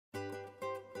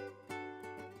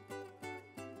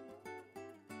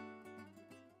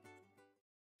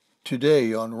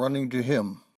Today on Running to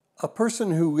Him. A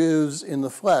person who lives in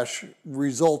the flesh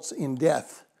results in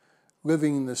death.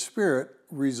 Living in the Spirit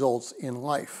results in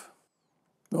life.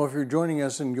 Now, if you're joining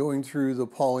us in going through the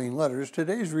Pauline letters,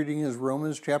 today's reading is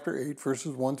Romans chapter 8,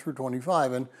 verses 1 through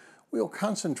 25, and we'll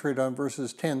concentrate on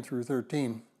verses 10 through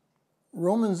 13.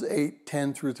 Romans 8,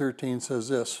 10 through 13 says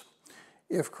this: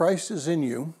 If Christ is in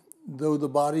you, though the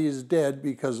body is dead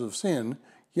because of sin,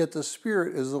 yet the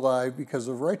Spirit is alive because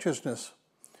of righteousness.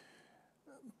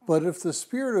 But if the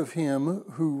Spirit of Him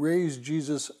who raised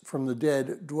Jesus from the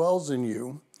dead dwells in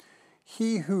you,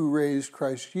 He who raised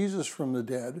Christ Jesus from the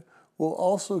dead will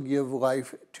also give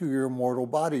life to your mortal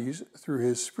bodies through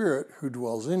His Spirit who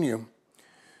dwells in you.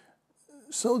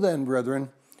 So then, brethren,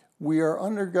 we are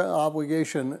under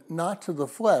obligation not to the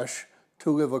flesh to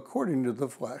live according to the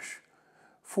flesh.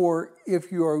 For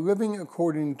if you are living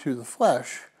according to the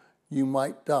flesh, you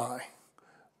might die.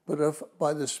 But if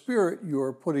by the Spirit you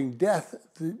are putting death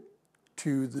to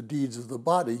the deeds of the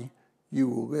body, you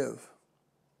will live.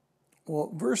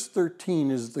 Well, verse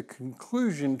 13 is the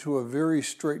conclusion to a very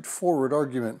straightforward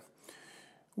argument.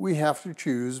 We have to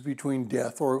choose between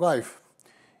death or life.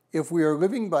 If we are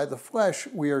living by the flesh,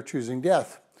 we are choosing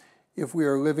death. If we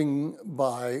are living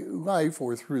by life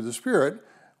or through the Spirit,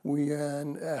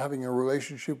 and having a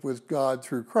relationship with God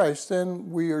through Christ,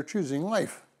 then we are choosing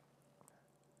life.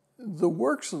 The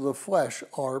works of the flesh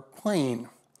are plain,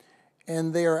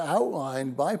 and they are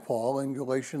outlined by Paul in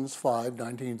Galatians 5,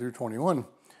 19 through 21.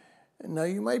 Now,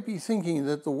 you might be thinking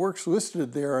that the works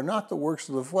listed there are not the works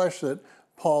of the flesh that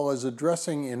Paul is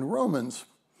addressing in Romans.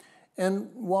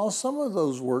 And while some of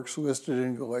those works listed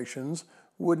in Galatians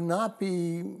would not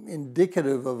be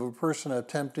indicative of a person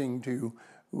attempting to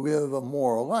live a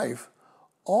moral life,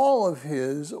 all of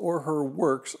his or her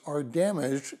works are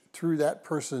damaged through that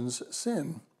person's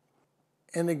sin.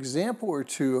 An example or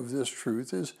two of this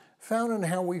truth is found in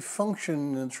how we function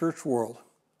in the church world.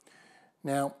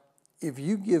 Now, if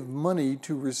you give money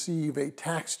to receive a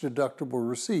tax-deductible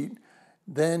receipt,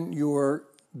 then your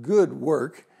good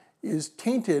work is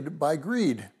tainted by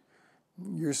greed.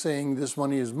 You're saying this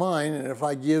money is mine, and if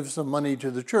I give some money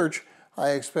to the church, I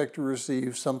expect to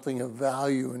receive something of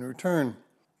value in return.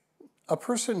 A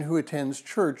person who attends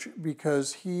church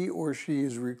because he or she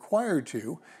is required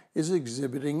to is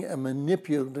exhibiting a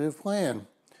manipulative plan.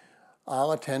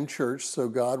 I'll attend church so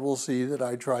God will see that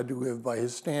I tried to live by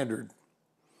His standard.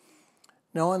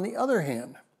 Now, on the other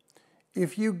hand,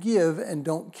 if you give and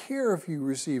don't care if you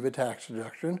receive a tax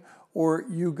deduction, or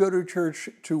you go to church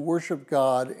to worship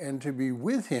God and to be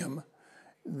with Him,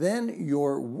 then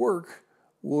your work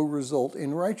will result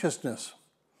in righteousness.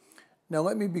 Now,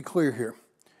 let me be clear here.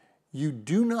 You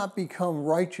do not become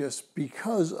righteous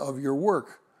because of your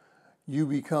work. You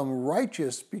become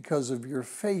righteous because of your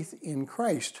faith in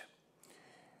Christ.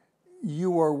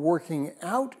 You are working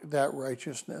out that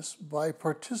righteousness by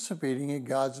participating in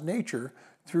God's nature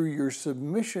through your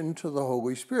submission to the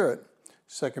Holy Spirit.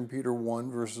 2 Peter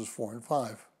 1, verses 4 and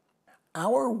 5.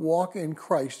 Our walk in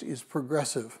Christ is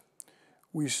progressive.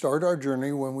 We start our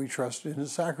journey when we trust in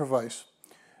His sacrifice.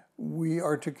 We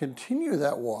are to continue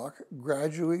that walk,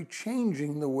 gradually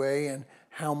changing the way and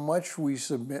how much we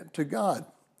submit to God.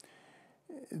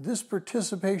 This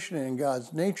participation in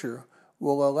God's nature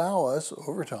will allow us,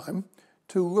 over time,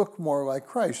 to look more like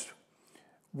Christ.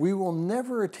 We will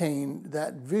never attain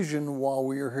that vision while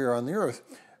we are here on the earth,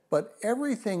 but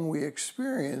everything we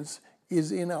experience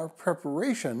is in our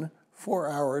preparation for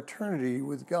our eternity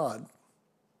with God.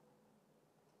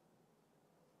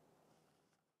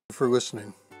 For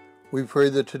listening. We pray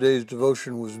that today's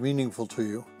devotion was meaningful to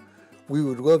you. We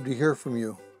would love to hear from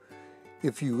you.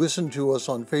 If you listen to us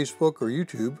on Facebook or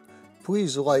YouTube,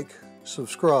 please like,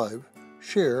 subscribe,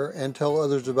 share, and tell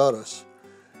others about us.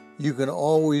 You can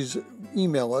always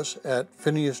email us at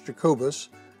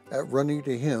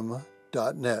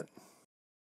phineasjacobus@runningtohim.net.